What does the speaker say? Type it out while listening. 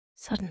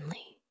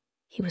Suddenly,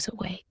 he was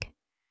awake.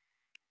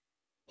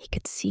 He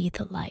could see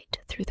the light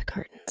through the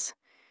curtains.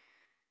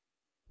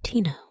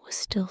 Tina was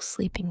still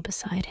sleeping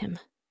beside him.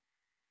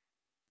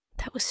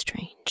 That was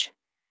strange.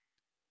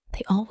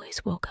 They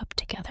always woke up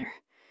together.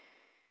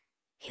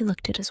 He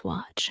looked at his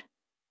watch.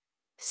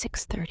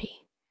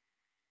 6:30.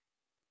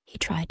 He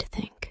tried to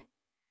think.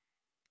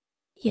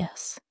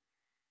 Yes,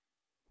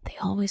 they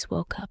always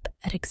woke up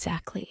at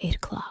exactly 8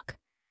 o'clock.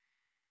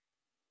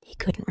 He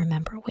couldn't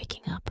remember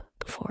waking up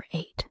before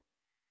 8.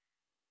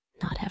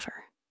 Not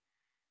ever.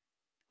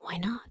 Why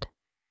not?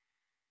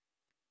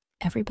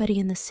 Everybody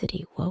in the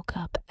city woke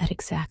up at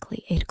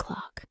exactly 8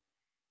 o'clock.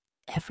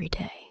 Every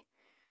day.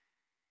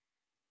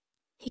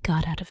 He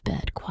got out of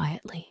bed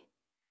quietly.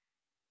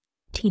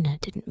 Tina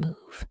didn't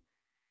move.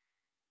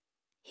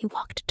 He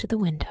walked to the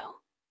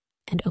window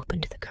and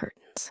opened the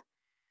curtains.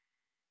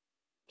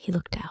 He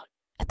looked out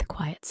at the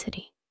quiet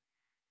city.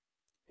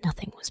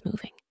 Nothing was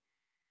moving.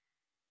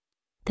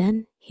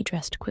 Then he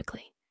dressed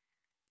quickly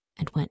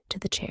and went to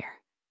the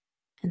chair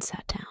and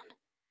sat down.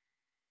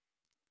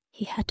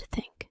 He had to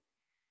think.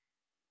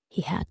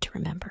 He had to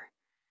remember.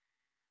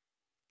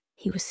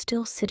 He was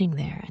still sitting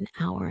there an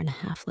hour and a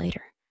half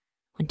later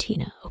when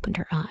Tina opened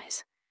her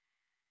eyes.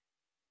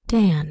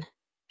 "Dan,"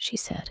 she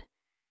said.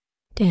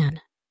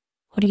 "Dan,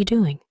 what are you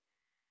doing?"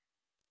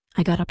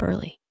 "I got up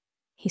early,"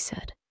 he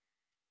said.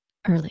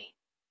 Early.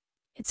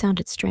 It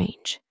sounded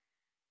strange.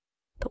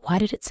 But why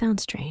did it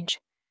sound strange?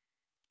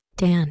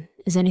 "Dan,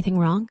 is anything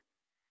wrong?"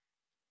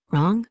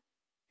 "Wrong?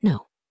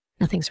 No,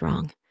 nothing's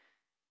wrong.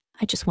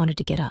 I just wanted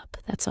to get up,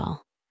 that's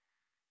all."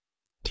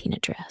 Tina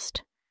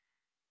dressed.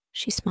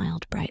 She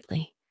smiled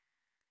brightly.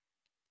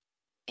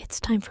 "It's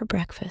time for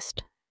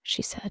breakfast,"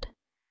 she said.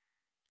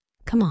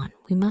 "Come on,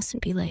 we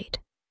mustn't be late."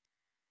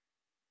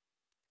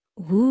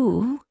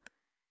 "Woo,"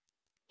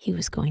 he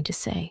was going to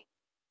say.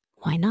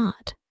 Why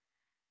not?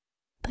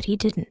 But he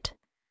didn't.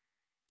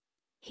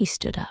 He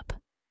stood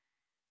up.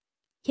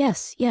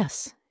 Yes,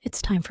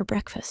 it's time for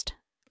breakfast.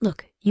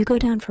 Look, you go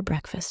down for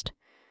breakfast.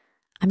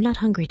 I'm not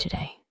hungry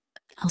today.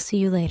 I'll see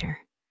you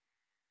later."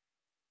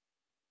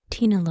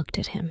 Tina looked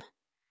at him.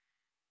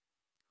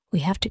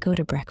 "We have to go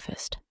to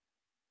breakfast.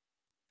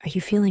 Are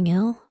you feeling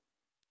ill?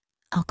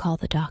 I'll call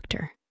the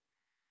doctor."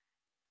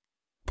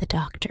 The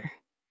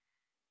doctor.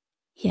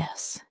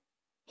 Yes,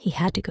 he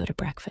had to go to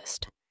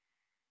breakfast.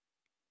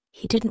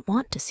 He didn't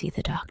want to see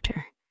the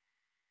doctor.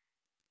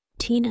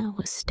 Tina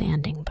was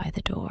standing by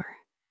the door.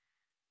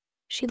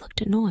 She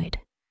looked annoyed.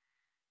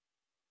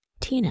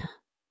 "Tina,"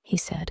 he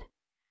said,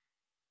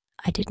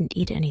 "I didn't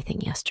eat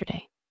anything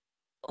yesterday,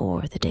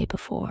 or the day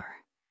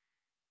before,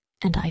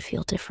 and I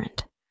feel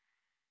different."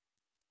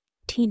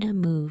 Tina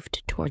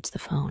moved towards the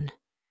phone.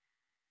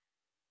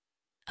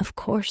 "Of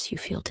course you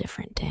feel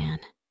different, Dan.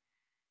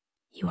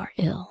 You are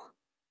ill.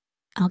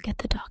 I'll get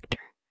the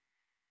doctor."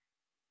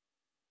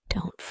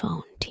 "Don't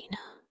phone,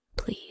 Tina,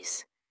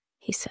 please,"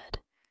 he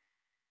said.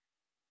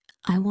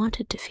 "I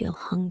wanted to feel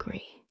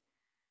hungry.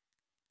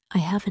 I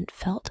haven't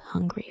felt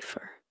hungry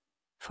for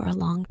a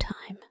long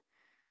time.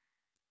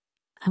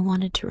 I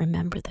wanted to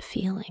remember the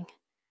feeling."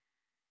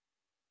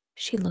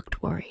 She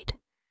looked worried.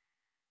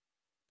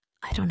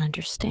 "I don't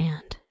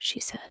understand," she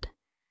said.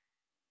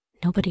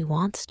 "Nobody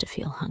wants to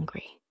feel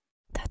hungry.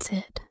 That's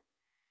it.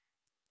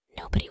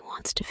 Nobody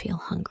wants to feel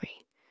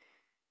hungry.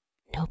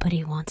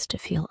 Nobody wants to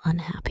feel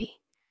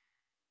unhappy.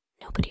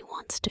 Nobody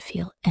wants to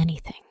feel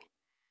anything.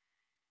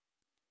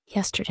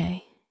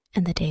 Yesterday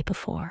and the day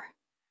before,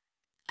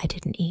 I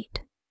didn't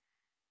eat.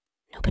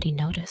 Nobody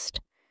noticed.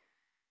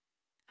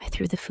 I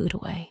threw the food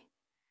away.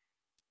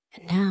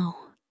 And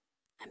now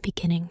I'm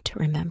beginning to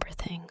remember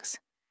things.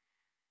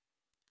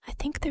 I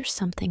think there's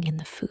something in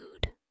the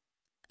food,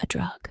 a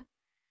drug.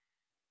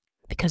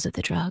 Because of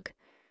the drug,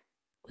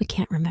 we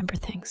can't remember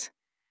things."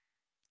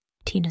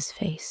 Tina's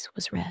face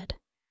was red.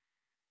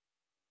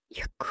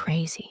 "You're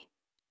crazy,"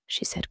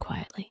 she said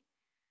quietly.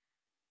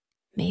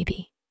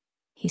 "Maybe,"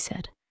 he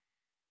said.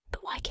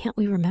 "But why can't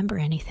we remember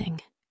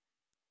anything?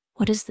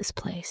 What is this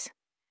place?"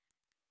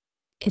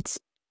 "It's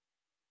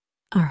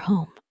our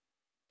home,"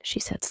 she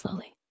said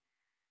slowly.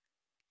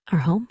 "Our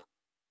home?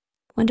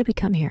 When did we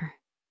come here?"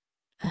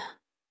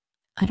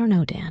 I don't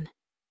know, Dan.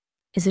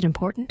 Is it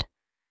important?"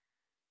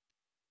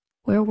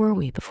 "Where were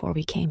we before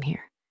we came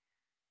here?"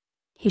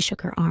 He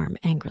shook her arm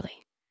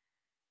angrily.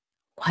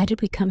 "Why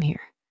did we come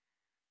here?"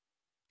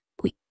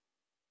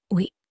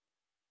 We...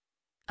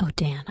 Oh,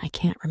 Dan, I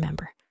can't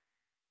remember.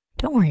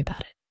 Don't worry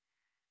about it.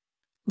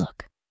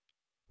 Look,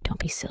 don't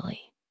be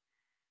silly.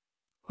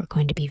 We're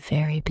going to be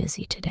very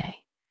busy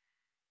today.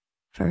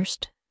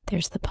 First,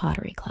 there's the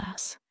pottery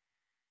class.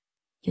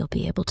 You'll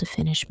be able to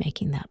finish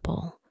making that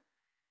bowl.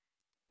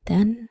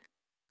 Then,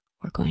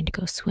 we're going to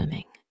go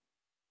swimming.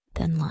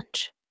 Then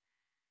lunch.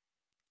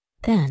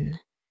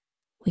 Then,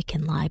 we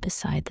can lie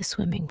beside the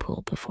swimming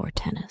pool before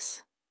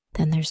tennis.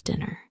 Then there's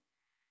dinner.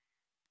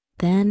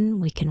 Then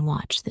we can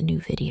watch the new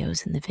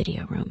videos in the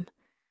video room,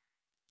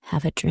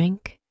 have a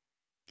drink,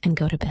 and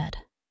go to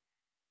bed.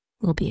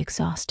 We'll be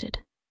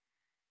exhausted."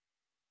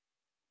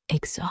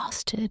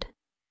 Exhausted?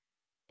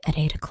 At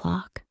 8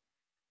 o'clock?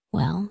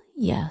 Well,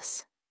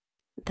 yes,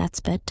 that's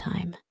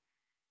bedtime.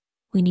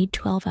 We need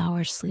 12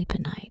 hours sleep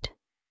a night.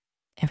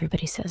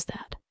 Everybody says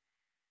that.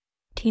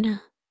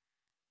 Tina,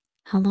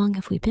 how long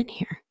have we been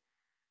here?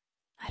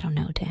 I don't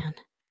know, Dan.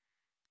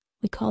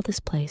 We call this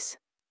place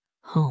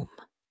home.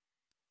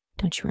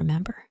 Don't you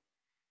remember?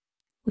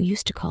 We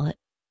used to call it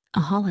a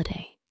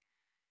holiday.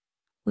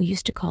 We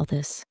used to call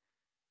this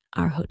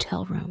our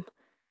hotel room.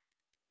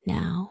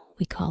 Now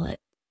we call it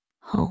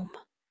home.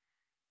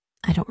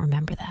 I don't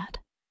remember that.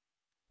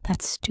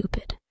 That's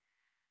stupid.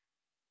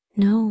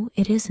 No,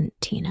 it isn't,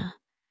 Tina.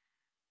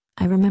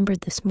 I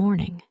remembered this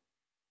morning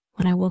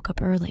when I woke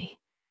up early.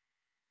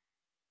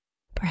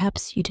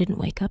 Perhaps you didn't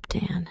wake up,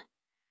 Dan.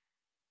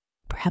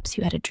 Perhaps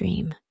you had a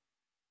dream.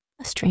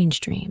 A strange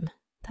dream,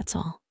 that's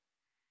all.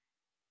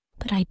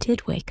 But I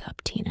did wake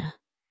up, Tina.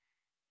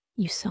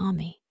 You saw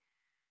me.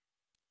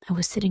 I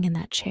was sitting in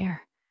that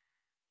chair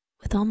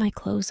with all my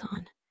clothes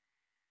on.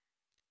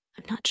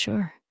 I'm not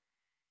sure.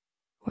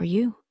 Were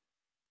you?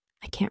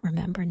 I can't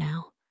remember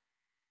now.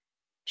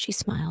 She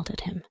smiled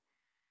at him.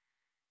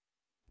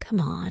 Come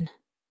on,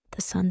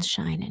 the sun's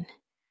shining.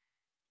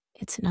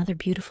 It's another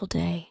beautiful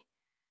day.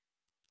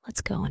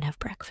 Let's go and have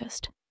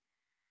breakfast.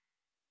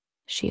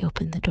 She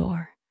opened the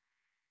door.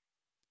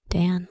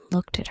 Dan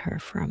looked at her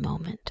for a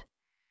moment.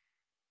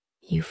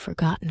 You've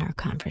forgotten our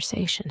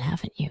conversation,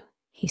 haven't you?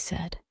 He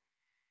said.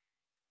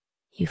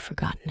 You've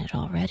forgotten it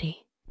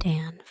already.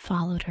 Dan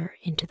followed her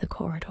into the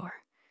corridor.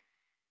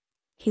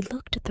 He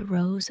looked at the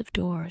rows of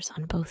doors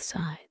on both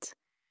sides.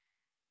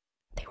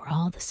 They were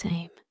all the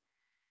same.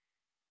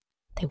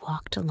 They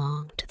walked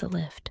along to the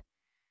lift.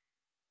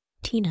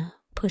 Tina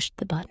pushed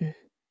the button,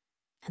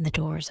 and the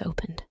doors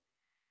opened.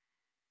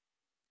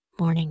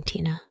 Morning,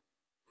 Tina.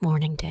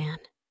 Morning, Dan.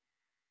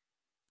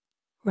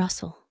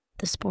 Russell,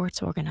 the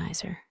sports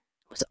organizer,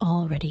 was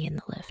already in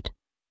the lift.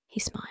 He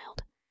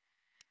smiled.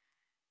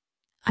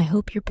 I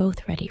hope you're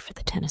both ready for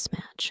the tennis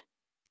match,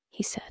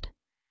 he said.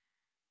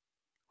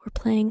 We're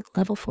playing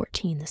level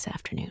 14 this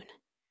afternoon.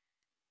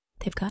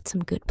 They've got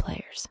some good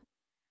players.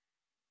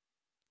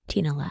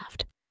 Tina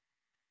laughed.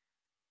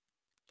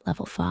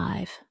 Level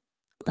 5,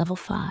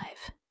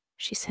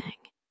 she sang.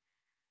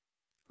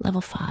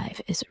 Level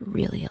 5 is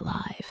really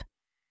alive.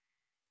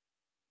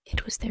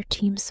 It was their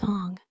team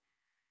song.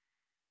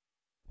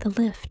 The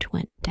lift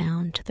went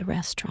down to the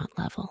restaurant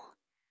level.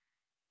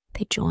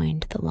 They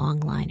joined the long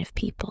line of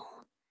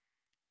people.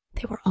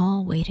 They were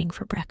all waiting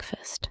for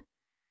breakfast.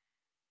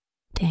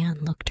 Dan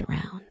looked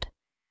around.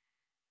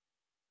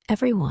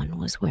 Everyone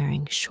was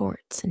wearing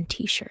shorts and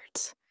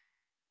t-shirts,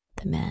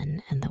 the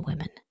men and the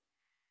women.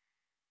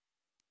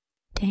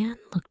 Dan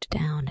looked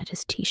down at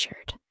his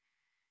t-shirt.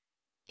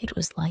 It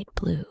was light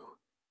blue,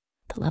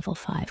 the level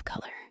 5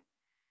 color.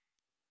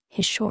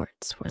 His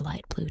shorts were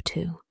light blue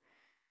too.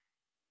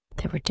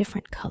 There were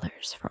different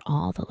colors for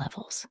all the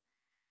levels.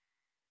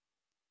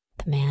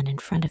 The man in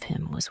front of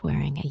him was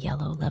wearing a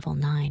yellow level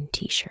 9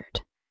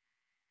 t-shirt.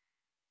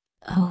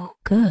 Oh,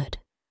 good,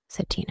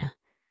 said Tina.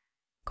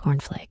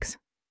 Cornflakes.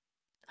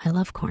 I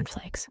love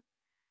cornflakes.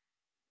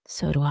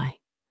 So do I,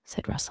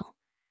 said Russell.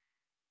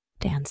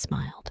 Dan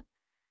smiled.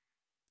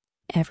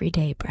 Every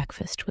day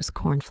breakfast was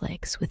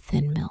cornflakes with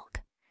thin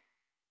milk.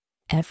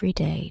 Every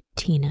day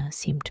Tina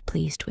seemed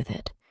pleased with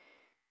it.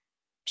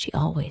 She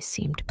always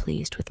seemed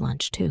pleased with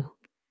lunch too,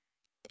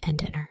 and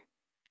dinner.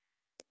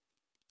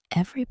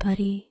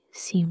 Everybody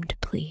seemed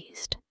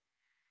pleased.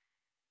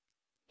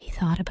 He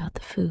thought about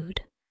the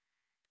food.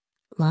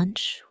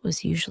 Lunch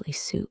was usually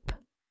soup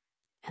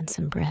and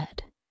some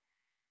bread.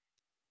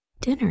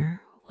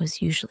 Dinner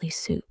was usually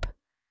soup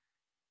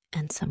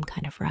and some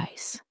kind of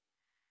rice.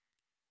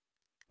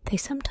 They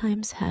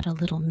sometimes had a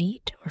little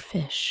meat or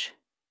fish,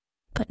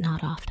 but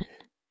not often.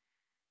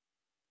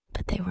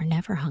 But they were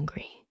never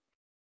hungry.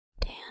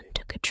 Dan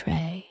took a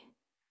tray,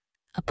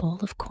 a bowl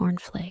of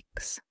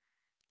cornflakes,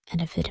 and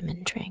a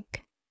vitamin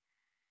drink.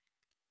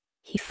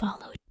 He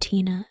followed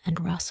Tina and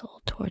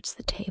Russell towards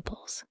the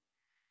tables.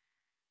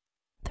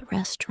 The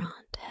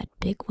restaurant had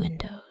big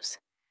windows,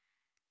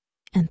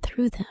 and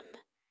through them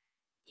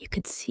you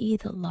could see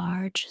the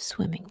large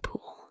swimming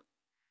pool.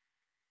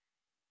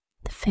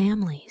 The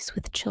families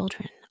with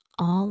children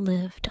all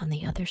lived on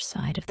the other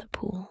side of the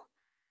pool.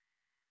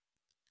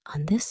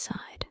 On this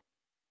side,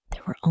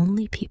 there were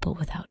only people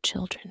without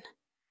children.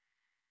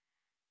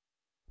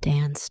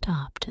 Dan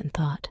stopped and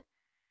thought,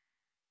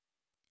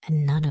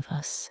 and none of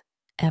us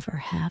ever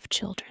have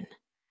children.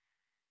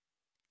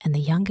 And the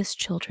youngest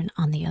children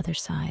on the other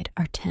side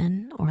are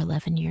 10 or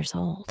 11 years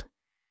old.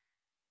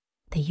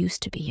 They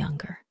used to be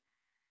younger.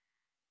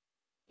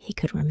 He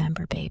could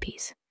remember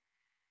babies.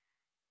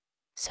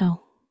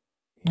 So,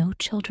 no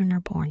children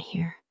are born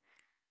here,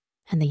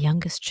 and the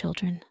youngest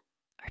children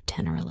are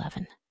 10 or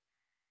 11.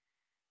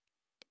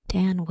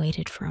 Dan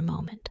waited for a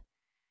moment.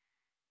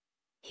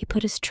 He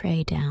put his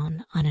tray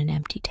down on an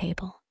empty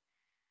table.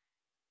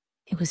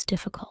 It was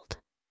difficult.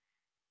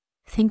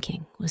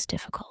 Thinking was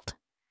difficult.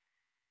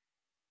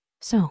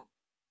 So,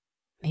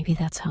 maybe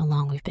that's how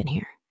long we've been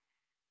here.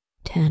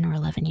 10 or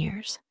 11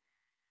 years.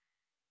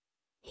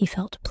 He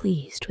felt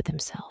pleased with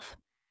himself.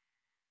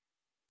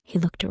 He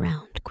looked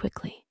around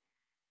quickly.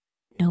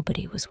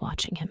 Nobody was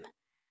watching him.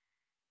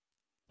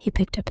 He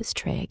picked up his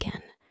tray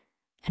again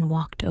and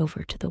walked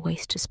over to the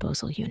waste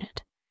disposal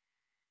unit.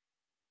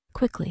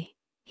 Quickly,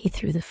 he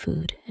threw the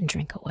food and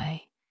drink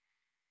away.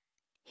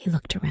 He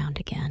looked around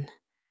again.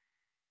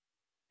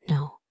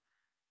 No,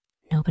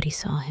 nobody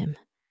saw him.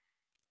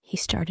 He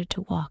started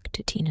to walk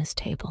to Tina's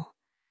table.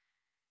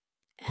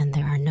 And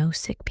there are no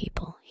sick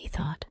people, he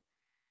thought.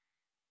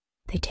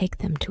 They take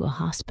them to a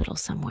hospital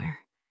somewhere.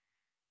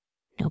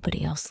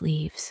 Nobody else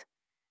leaves.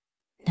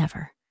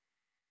 Never.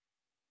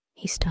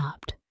 He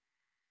stopped.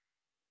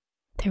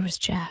 There was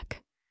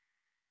Jack.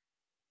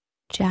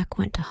 Jack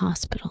went to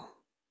hospital,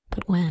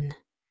 but when?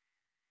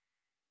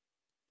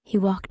 He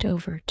walked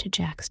over to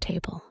Jack's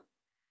table.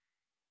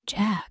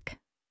 Jack,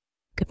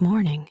 good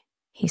morning,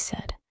 he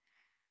said.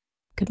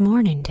 Good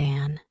morning,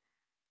 Dan.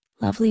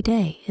 Lovely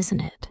day,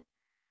 isn't it?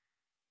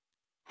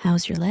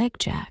 How's your leg,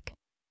 Jack?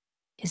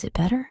 Is it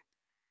better?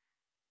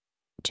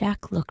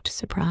 Jack looked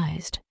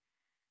surprised.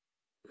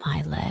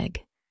 My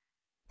leg.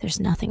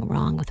 There's nothing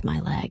wrong with my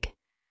leg.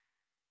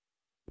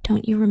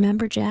 Don't you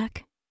remember,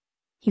 Jack?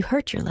 You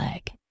hurt your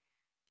leg.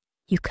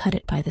 You cut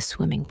it by the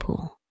swimming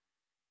pool.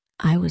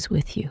 I was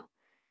with you.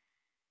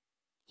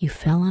 You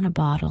fell on a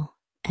bottle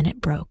and it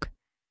broke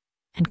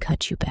and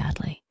cut you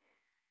badly.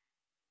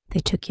 They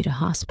took you to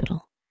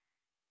hospital.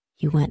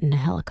 You went in a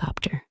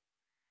helicopter.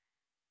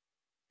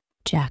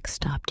 Jack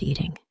stopped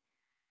eating.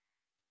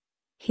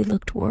 He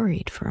looked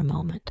worried for a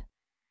moment.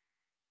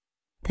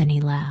 Then he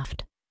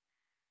laughed.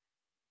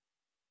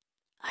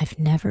 I've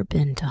never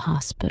been to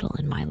hospital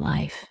in my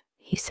life,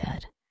 he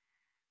said,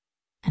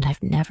 and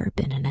I've never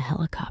been in a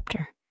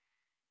helicopter.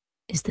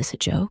 Is this a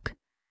joke?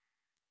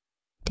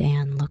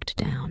 Dan looked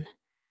down.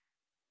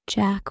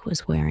 Jack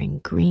was wearing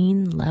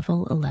green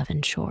level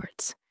 11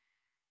 shorts.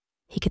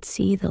 He could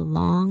see the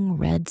long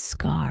red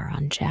scar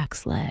on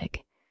Jack's leg.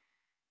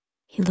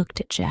 He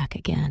looked at Jack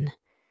again.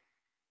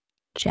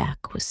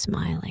 Jack was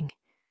smiling.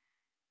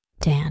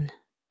 Dan,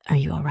 are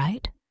you all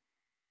right?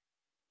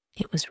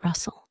 It was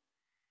Russell.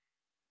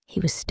 He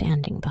was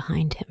standing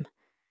behind him.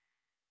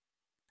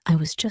 I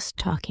was just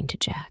talking to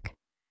Jack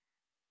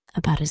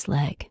about his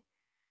leg.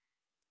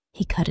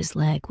 He cut his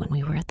leg when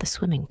we were at the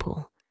swimming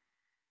pool.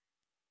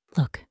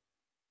 Look,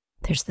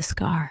 there's the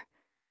scar.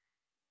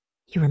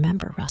 You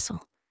remember,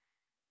 Russell?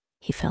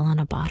 He fell on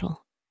a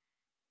bottle.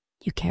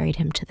 You carried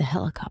him to the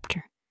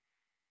helicopter.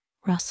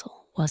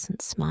 Russell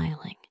wasn't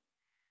smiling.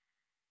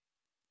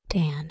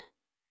 Dan,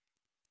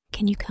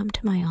 can you come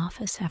to my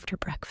office after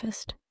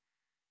breakfast?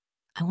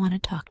 I want to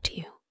talk to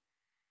you.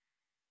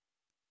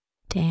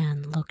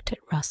 Dan looked at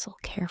Russell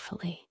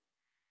carefully.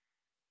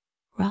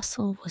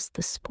 Russell was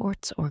the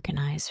sports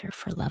organizer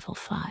for level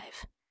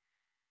 5.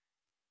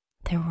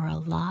 There were a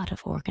lot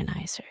of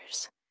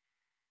organizers.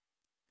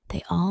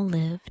 They all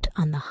lived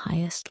on the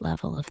highest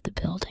level of the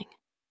building,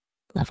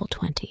 level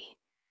 20.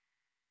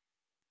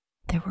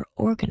 There were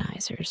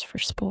organizers for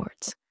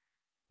sports,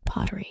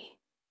 pottery,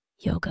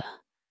 yoga,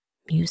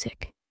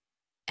 music,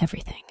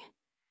 everything.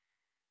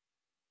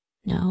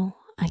 No,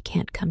 I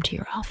can't come to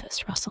your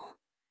office, Russell.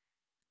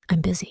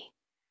 I'm busy.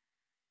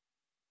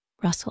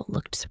 Russell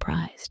looked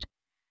surprised.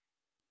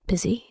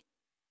 Busy?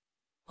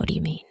 What do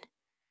you mean?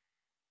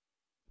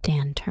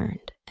 Dan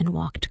turned and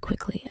walked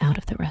quickly out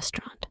of the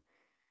restaurant.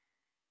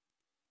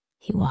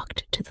 He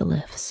walked to the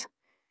lifts.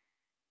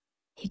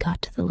 He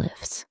got to the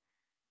lifts,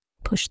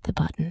 pushed the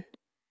button,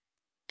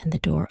 and the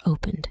door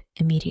opened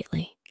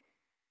immediately.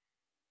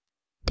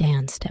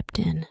 Dan stepped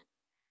in.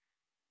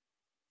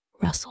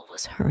 Russell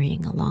was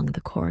hurrying along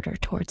the corridor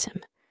towards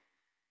him.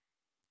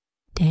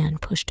 Dan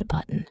pushed a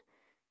button,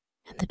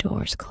 and the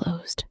doors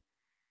closed.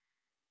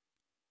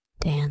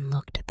 Dan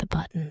looked at the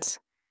buttons.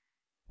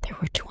 There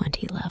were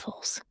 20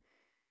 levels.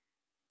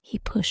 He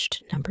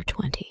pushed number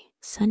 20.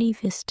 Sunny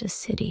Vista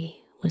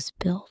City was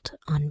built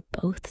on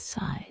both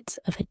sides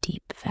of a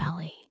deep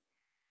valley.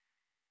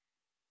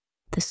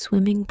 The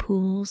swimming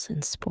pools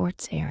and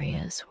sports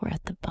areas were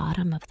at the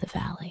bottom of the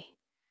valley.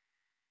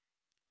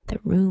 The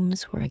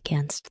rooms were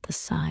against the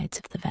sides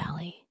of the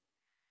valley.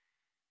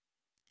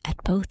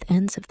 At both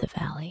ends of the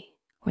valley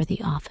were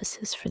the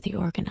offices for the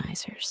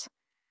organizers.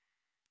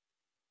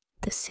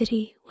 The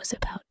city was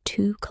about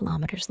 2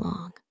 kilometers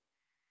long.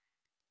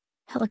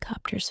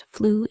 Helicopters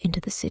flew into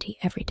the city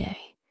every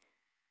day.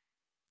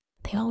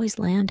 They always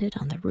landed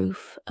on the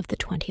roof of the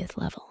 20th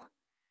level.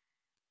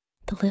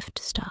 The lift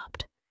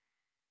stopped.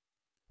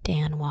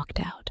 Dan walked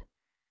out.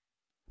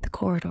 The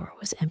corridor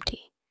was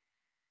empty.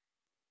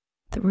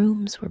 The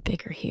rooms were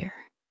bigger here.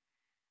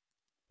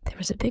 There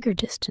was a bigger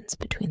distance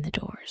between the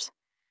doors.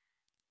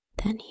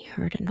 Then he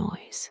heard a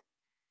noise.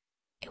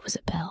 It was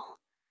a bell.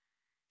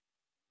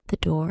 The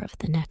door of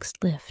the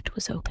next lift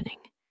was opening.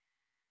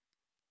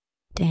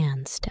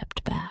 Dan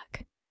stepped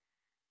back.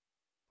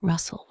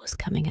 Russell was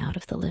coming out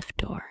of the lift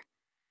door.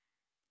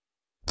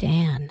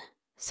 Dan,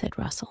 said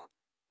Russell,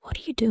 what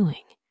are you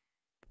doing?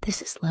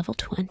 This is level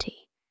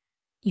 20.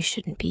 You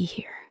shouldn't be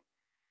here.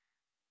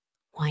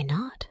 Why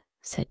not?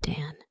 Said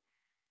Dan.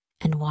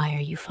 And why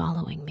are you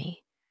following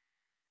me?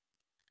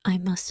 I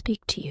must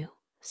speak to you,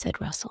 said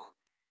Russell.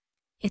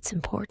 It's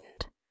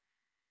important.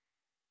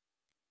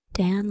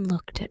 Dan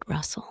looked at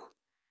Russell.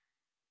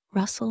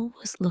 Russell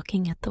was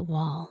looking at the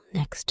wall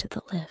next to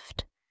the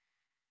lift.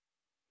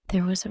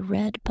 There was a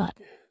red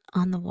button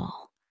on the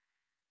wall.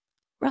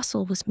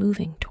 Russell was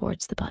moving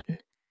towards the button.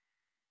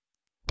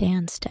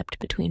 Dan stepped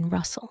between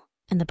Russell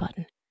and the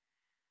button.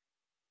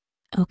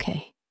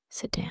 Okay,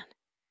 said Dan.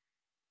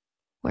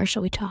 Where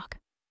shall we talk?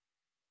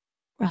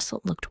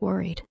 Russell looked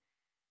worried.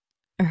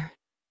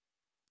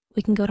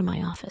 We can go to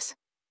my office.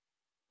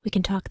 We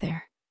can talk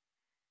there.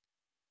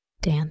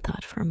 Dan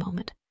thought for a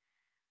moment.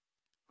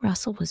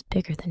 Russell was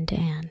bigger than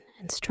Dan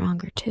and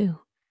stronger too.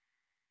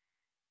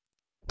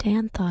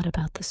 Dan thought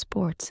about the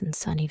sports in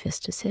Sunny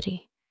Vista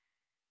City.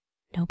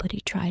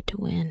 Nobody tried to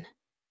win.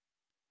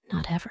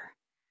 Not ever.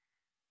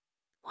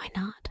 Why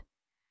not?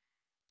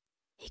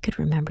 He could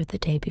remember the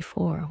day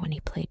before when he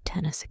played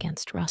tennis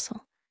against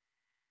Russell.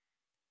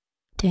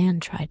 Dan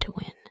tried to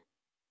win.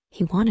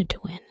 He wanted to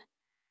win.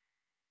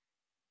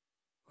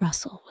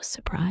 Russell was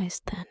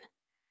surprised then.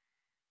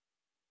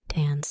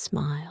 Dan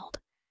smiled.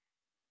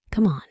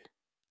 Come on.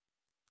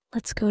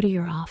 Let's go to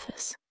your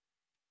office.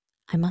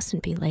 I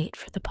mustn't be late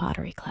for the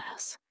pottery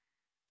class.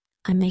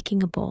 I'm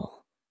making a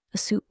bowl, a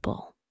soup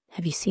bowl.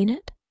 Have you seen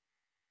it?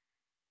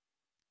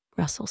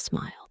 Russell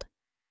smiled.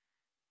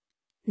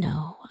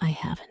 No, I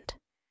haven't.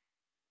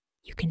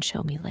 You can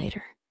show me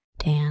later.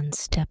 Dan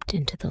stepped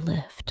into the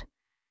lift,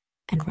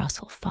 and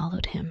Russell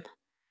followed him.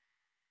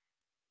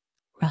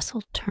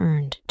 Russell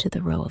turned to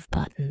the row of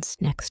buttons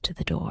next to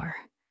the door.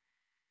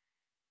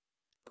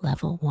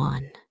 Level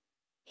 1,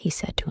 he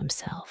said to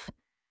himself,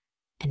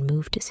 and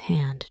moved his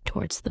hand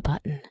towards the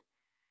button.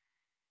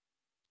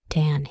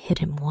 Dan hit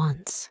him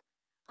once,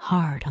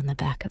 hard on the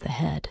back of the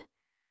head.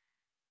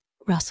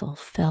 Russell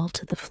fell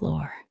to the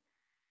floor.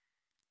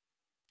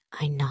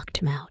 I knocked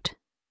him out,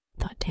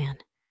 thought Dan.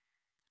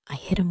 I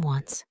hit him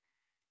once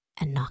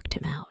and knocked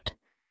him out.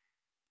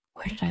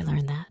 Where did I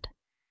learn that?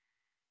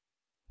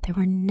 There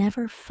were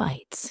never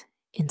fights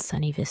in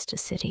Sunny Vista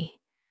City.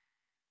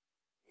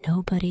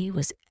 Nobody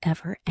was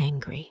ever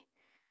angry.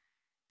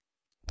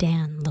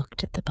 Dan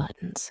looked at the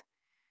buttons.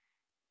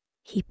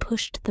 He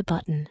pushed the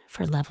button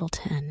for level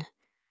 10.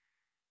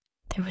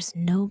 There was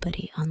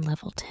nobody on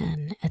level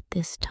 10 at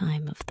this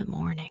time of the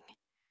morning.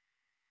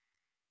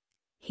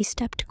 He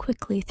stepped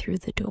quickly through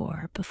the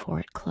door before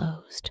it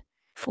closed.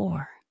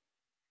 4.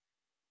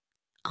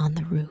 On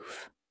the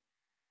roof.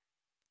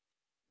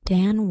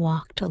 Dan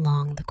walked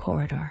along the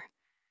corridor.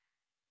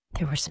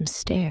 There were some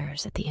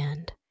stairs at the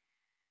end.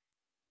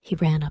 He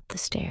ran up the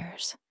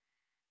stairs.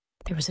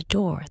 There was a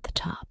door at the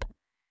top.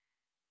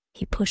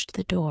 He pushed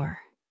the door,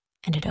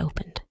 and it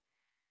opened.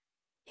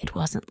 It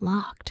wasn't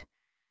locked.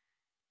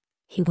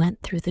 He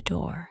went through the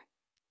door,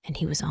 and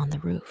he was on the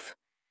roof.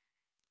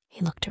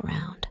 He looked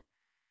around.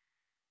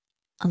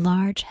 A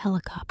large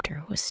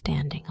helicopter was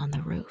standing on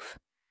the roof.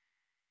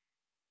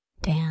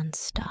 Dan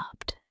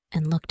stopped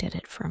and looked at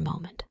it for a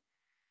moment.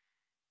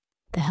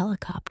 The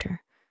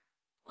helicopter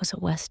was a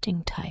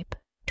Westing Type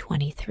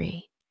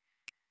 23.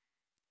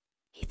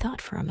 He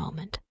thought for a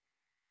moment.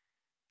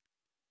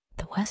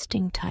 The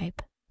Westing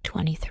Type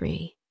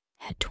 23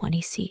 had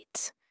 20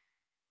 seats,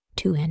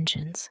 2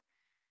 engines,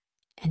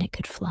 and it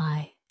could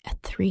fly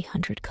at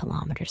 300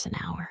 kilometers an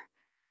hour.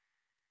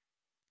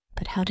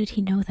 But how did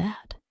he know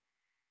that?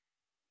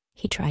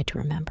 He tried to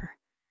remember.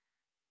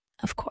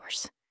 Of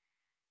course.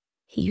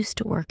 He used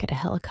to work at a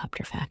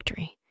helicopter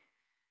factory.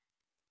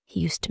 He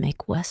used to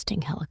make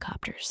Westing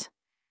helicopters.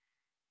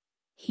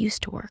 He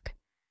used to work.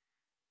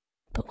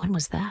 But when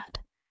was that?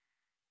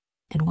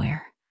 And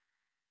where?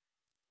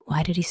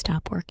 Why did he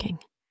stop working?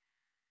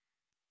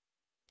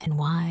 And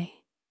why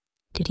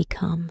did he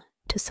come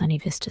to Sunny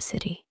Vista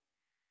City?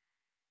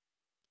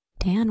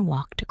 Dan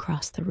walked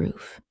across the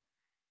roof.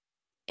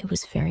 It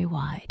was very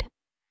wide.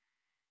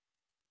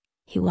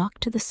 He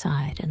walked to the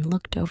side and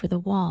looked over the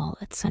wall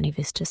at Sunny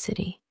Vista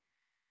City.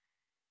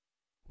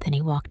 Then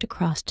he walked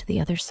across to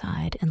the other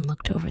side and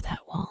looked over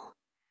that wall.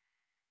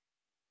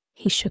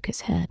 He shook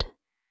his head.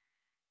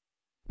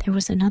 There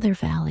was another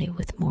valley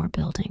with more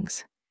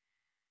buildings.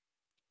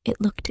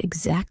 It looked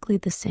exactly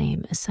the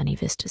same as Sunny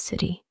Vista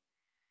City.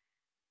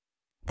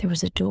 There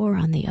was a door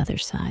on the other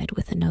side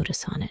with a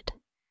notice on it.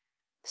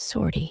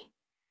 Sortie.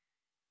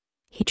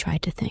 He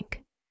tried to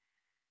think.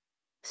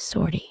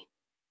 Sortie.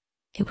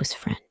 It was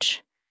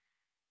French.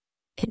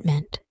 It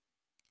meant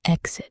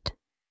exit.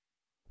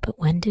 But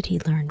when did he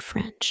learn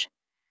French?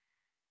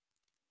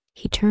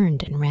 He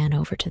turned and ran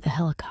over to the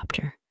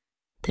helicopter.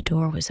 The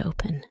door was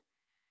open.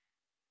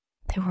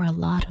 There were a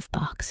lot of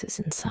boxes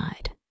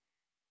inside.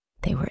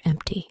 They were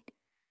empty.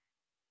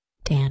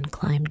 Dan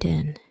climbed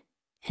in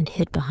and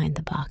hid behind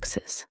the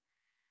boxes.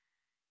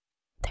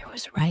 There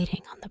was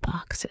writing on the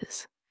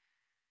boxes.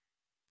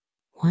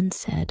 One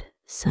said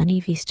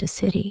Sunny Vista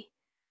City.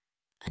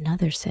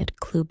 Another said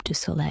Club du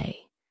Soleil.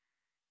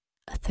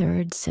 A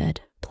third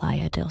said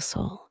Playa del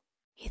Sol.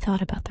 He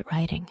thought about the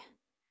writing.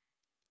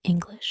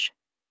 English,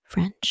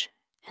 French,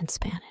 and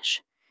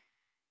Spanish.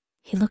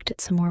 He looked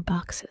at some more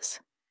boxes.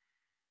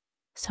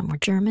 Some were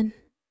German,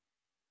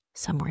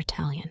 some were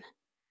Italian.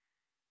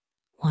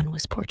 One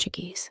was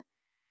Portuguese.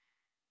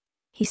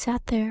 He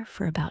sat there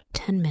for about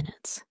 10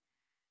 minutes.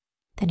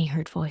 Then he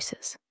heard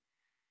voices.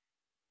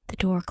 The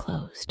door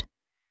closed.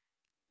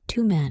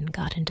 2 men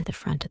got into the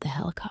front of the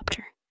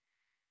helicopter.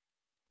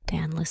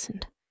 Dan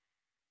listened.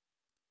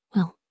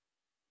 Well,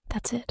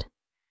 that's it.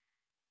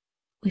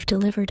 We've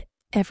delivered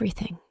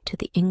everything to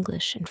the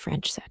English and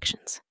French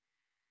sections.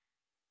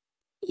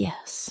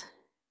 Yes,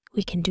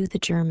 we can do the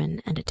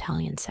German and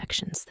Italian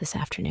sections this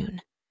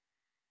afternoon.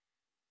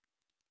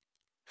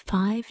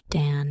 5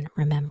 Dan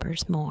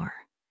remembers more.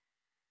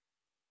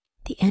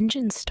 The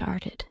engine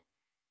started,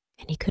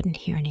 and he couldn't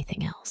hear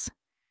anything else.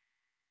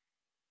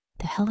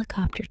 The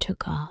helicopter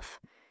took off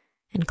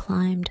and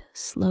climbed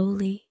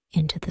slowly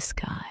into the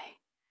sky.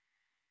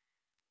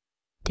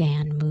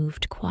 Dan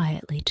moved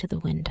quietly to the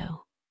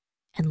window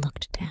and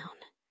looked down.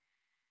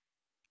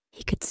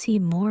 He could see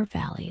more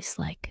valleys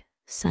like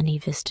Sunny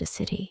Vista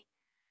City,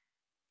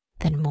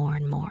 then more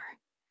and more.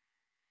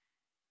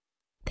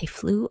 They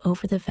flew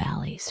over the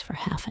valleys for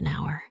half an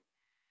hour.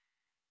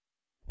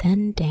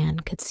 Then Dan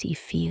could see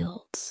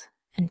fields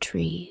and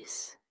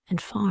trees and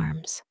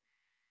farms.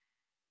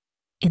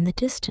 In the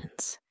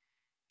distance,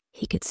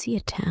 he could see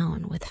a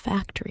town with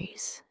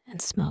factories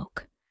and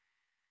smoke.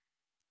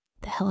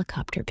 The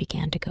helicopter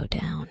began to go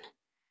down.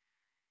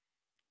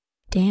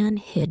 Dan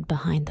hid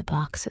behind the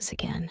boxes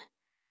again.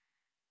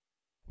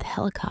 The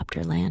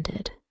helicopter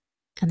landed,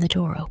 and the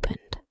door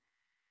opened.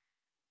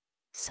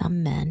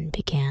 Some men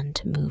began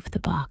to move the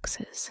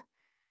boxes.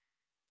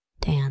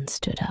 Dan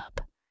stood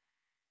up.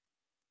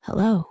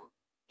 "Hello,"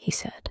 he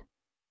said.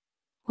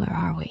 "Where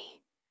are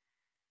we?"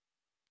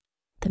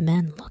 The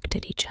men looked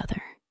at each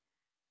other.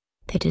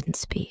 They didn't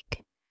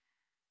speak.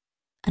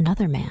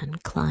 Another man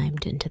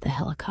climbed into the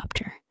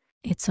helicopter.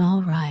 "It's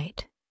all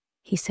right,"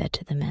 he said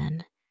to the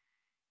men.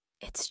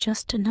 "It's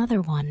just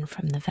another one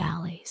from the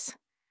valleys."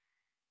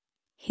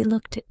 He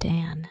looked at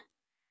Dan.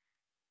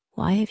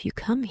 "Why have you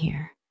come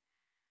here?"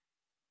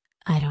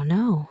 "I don't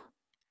know.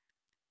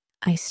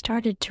 I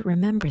started to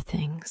remember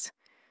things.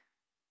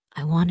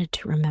 I wanted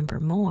to remember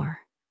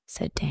more,"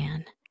 said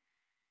Dan.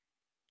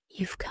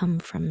 "You've come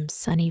from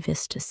Sunny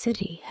Vista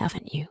City,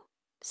 haven't you?"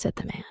 said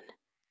the man.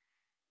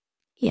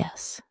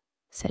 "Yes,"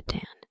 said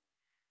Dan.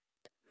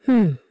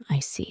 I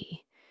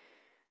see.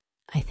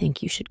 I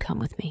think you should come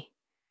with me."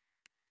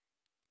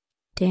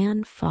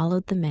 Dan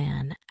followed the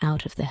man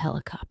out of the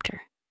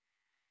helicopter.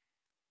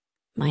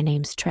 "My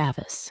name's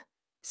Travis,"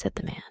 said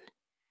the man.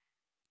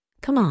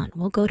 "Come on,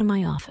 we'll go to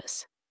my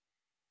office."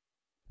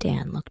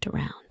 Dan looked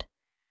around.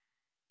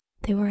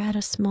 They were at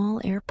a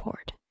small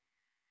airport.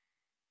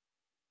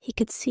 He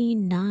could see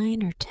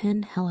 9 or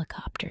 10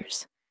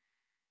 helicopters,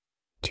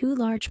 2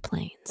 large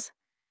planes,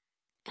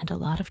 and a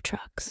lot of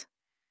trucks.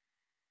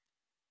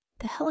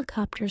 The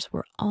helicopters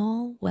were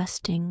all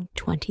Westing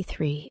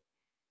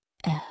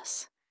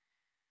 23S.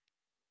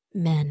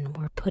 Men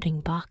were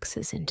putting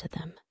boxes into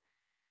them.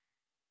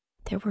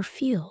 There were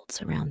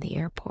fields around the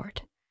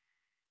airport,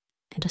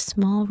 and a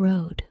small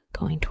road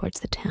going towards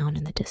the town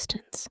in the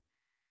distance.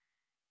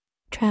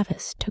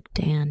 Travis took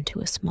Dan to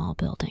a small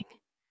building.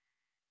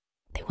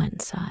 They went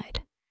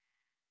inside.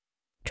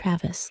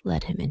 Travis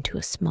led him into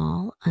a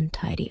small,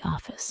 untidy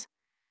office.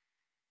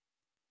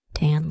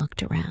 Dan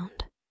looked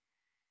around.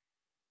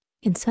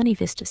 In Sunny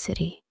Vista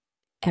City,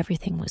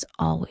 everything was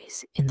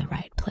always in the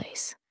right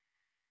place.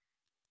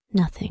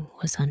 Nothing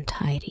was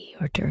untidy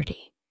or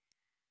dirty.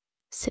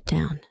 "Sit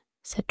down,"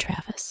 said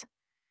Travis.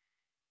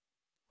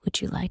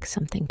 "Would you like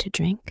something to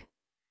drink?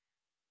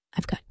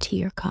 I've got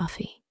tea or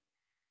coffee."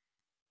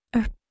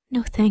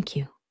 No, thank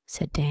you,"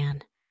 said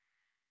Dan.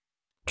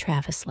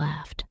 Travis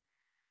laughed.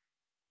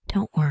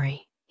 "Don't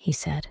worry," he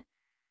said.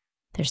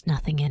 "There's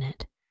nothing in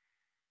it.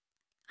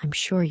 I'm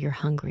sure you're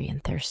hungry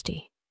and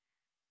thirsty.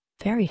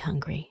 Very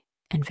hungry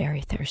and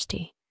very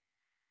thirsty."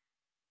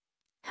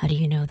 "How do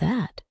you know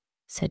that?"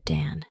 said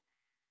Dan.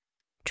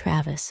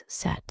 Travis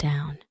sat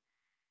down.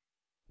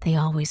 "They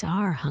always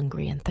are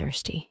hungry and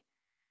thirsty.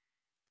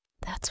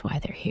 That's why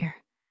they're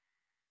here.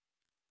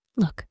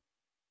 Look,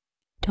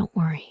 don't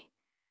worry.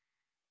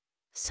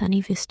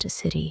 Sunny Vista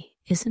City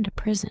isn't a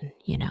prison,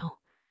 you know.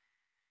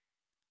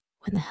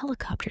 When the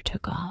helicopter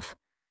took off,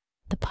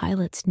 the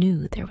pilots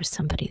knew there was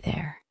somebody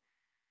there.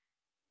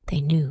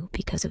 They knew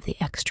because of the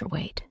extra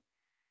weight."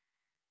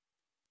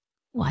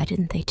 "Why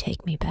didn't they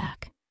take me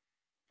back?"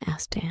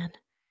 asked Dan.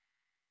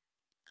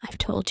 "I've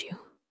told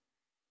you.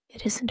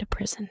 It isn't a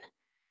prison.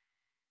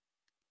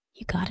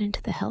 You got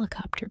into the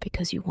helicopter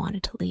because you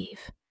wanted to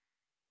leave.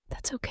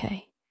 That's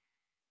okay.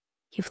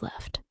 You've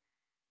left.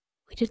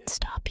 We didn't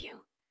stop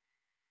you."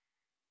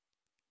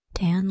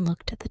 Dan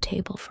looked at the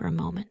table for a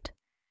moment.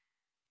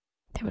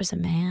 There was a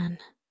man,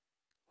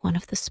 one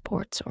of the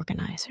sports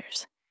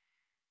organizers.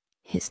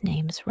 His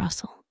name's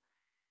Russell.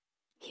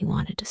 He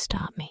wanted to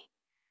stop me.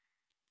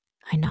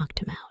 I knocked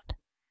him out.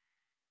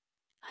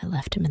 I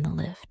left him in the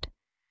lift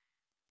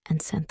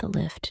and sent the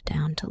lift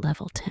down to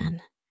level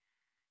 10.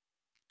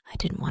 I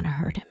didn't want to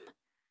hurt him.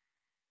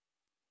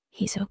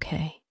 He's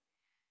okay.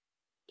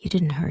 You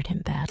didn't hurt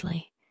him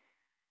badly.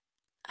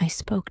 I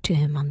spoke to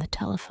him on the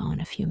telephone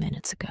a few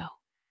minutes ago.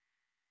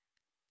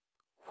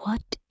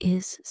 What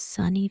is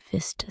Sunny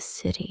Vista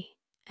City?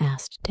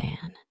 Asked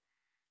Dan.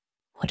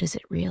 What is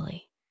it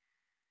really?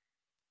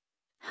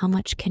 How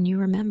much can you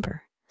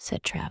remember?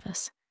 Said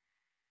Travis.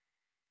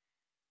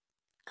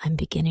 I'm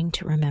beginning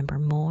to remember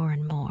more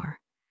and more.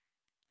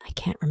 I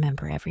can't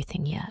remember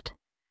everything yet.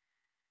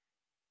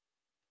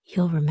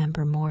 You'll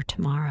remember more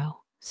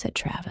tomorrow, said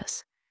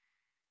Travis.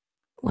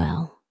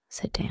 Well,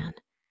 said Dan,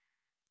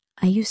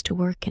 I used to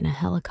work in a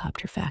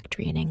helicopter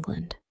factory in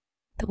England,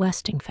 the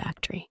Westing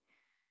factory.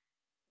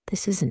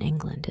 This isn't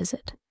England, is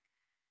it?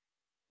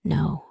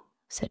 No,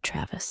 said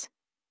Travis.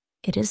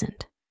 It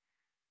isn't.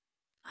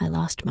 I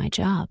lost my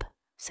job,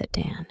 said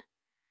Dan.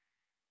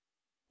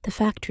 The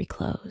factory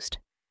closed.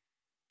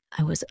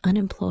 I was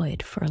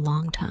unemployed for a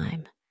long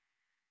time.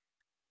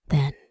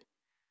 Then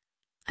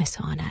I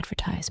saw an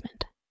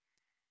advertisement.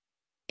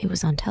 It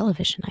was on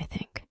television, I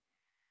think.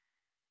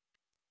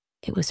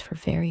 It was for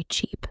very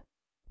cheap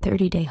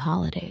 30-day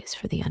holidays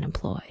for the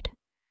unemployed.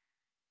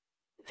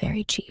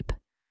 Very cheap.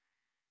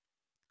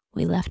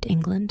 We left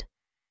England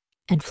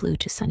and flew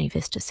to Sunny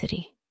Vista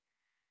City.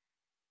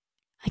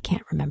 I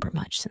can't remember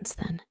much since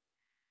then,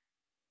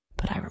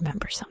 but I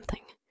remember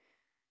something.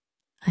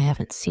 I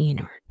haven't seen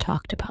or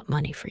talked about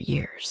money for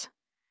years.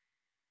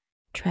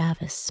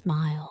 Travis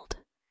smiled.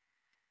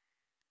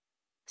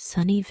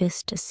 Sunny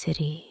Vista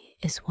City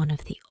is one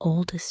of the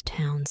oldest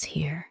towns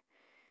here.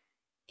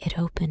 It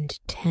opened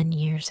 10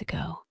 years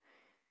ago.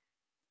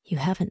 You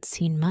haven't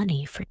seen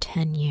money for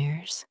 10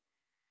 years.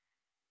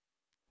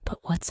 But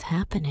what's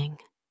happening?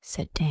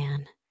 Said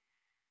Dan.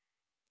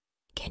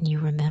 Can you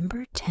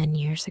remember 10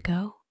 years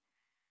ago?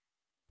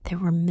 There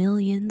were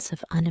millions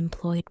of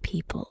unemployed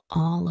people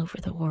all over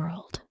the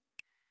world.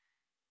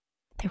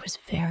 There was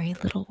very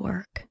little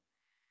work.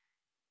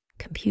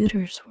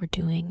 Computers were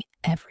doing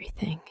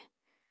everything.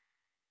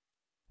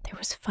 There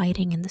was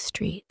fighting in the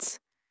streets,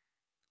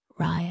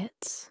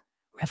 riots,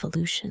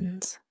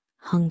 revolutions,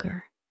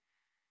 hunger.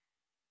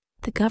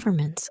 The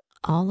governments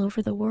all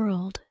over the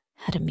world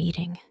had a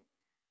meeting,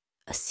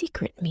 a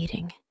secret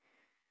meeting.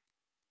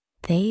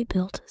 They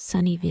built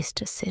Sunny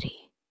Vista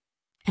City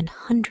and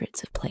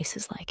hundreds of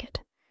places like it.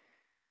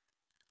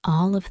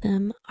 All of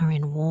them are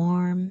in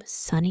warm,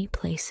 sunny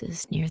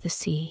places near the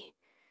sea.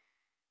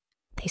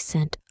 They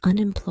sent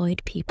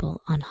unemployed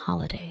people on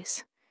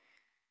holidays.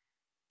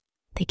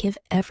 They give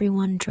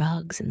everyone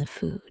drugs and the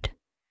food.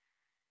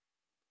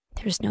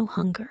 There's no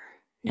hunger,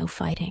 no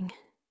fighting,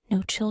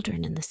 no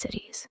children in the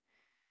cities.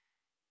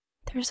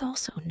 There's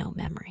also no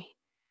memory.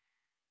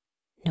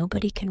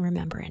 Nobody can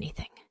remember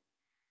anything.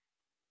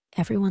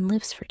 Everyone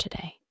lives for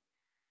today.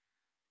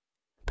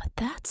 But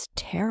that's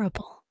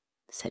terrible,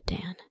 said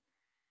Dan.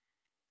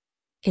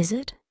 Is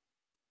it?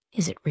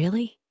 Is it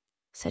really?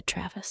 Said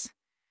Travis.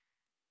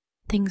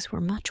 Things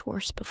were much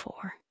worse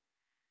before.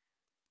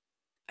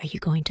 Are you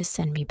going to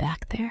send me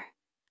back there?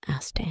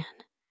 Asked Dan.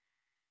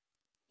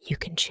 You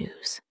can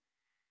choose.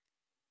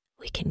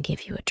 We can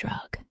give you a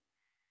drug.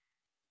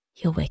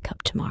 You'll wake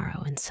up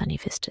tomorrow in Sunny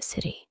Vista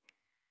City,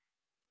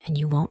 and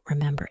you won't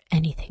remember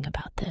anything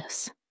about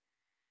this.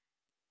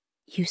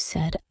 You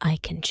said I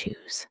can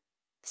choose,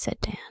 said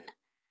Dan.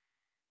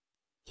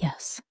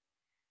 Yes.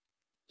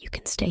 You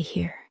can stay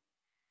here.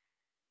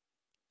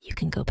 You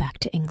can go back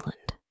to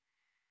England.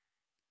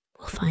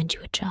 We'll find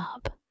you a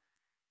job.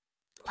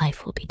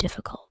 Life will be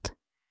difficult.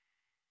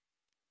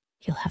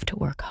 You'll have to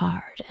work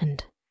hard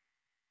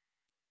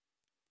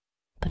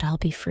But I'll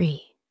be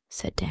free,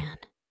 said Dan.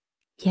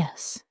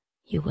 Yes,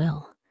 you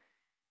will.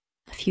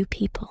 A few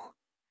people,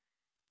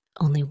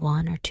 only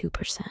 1 or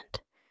 2%,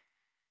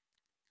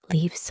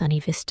 leave Sunny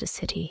Vista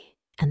City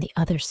and the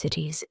other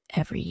cities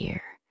every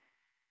year.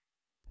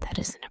 That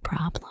isn't a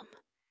problem.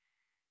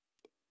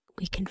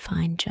 We can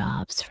find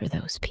jobs for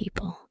those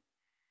people.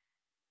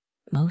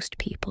 Most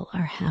people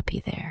are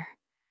happy there.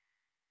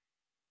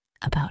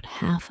 About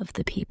half of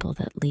the people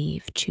that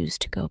leave choose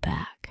to go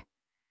back.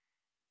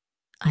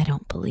 I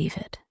don't believe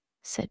it,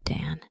 said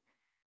Dan.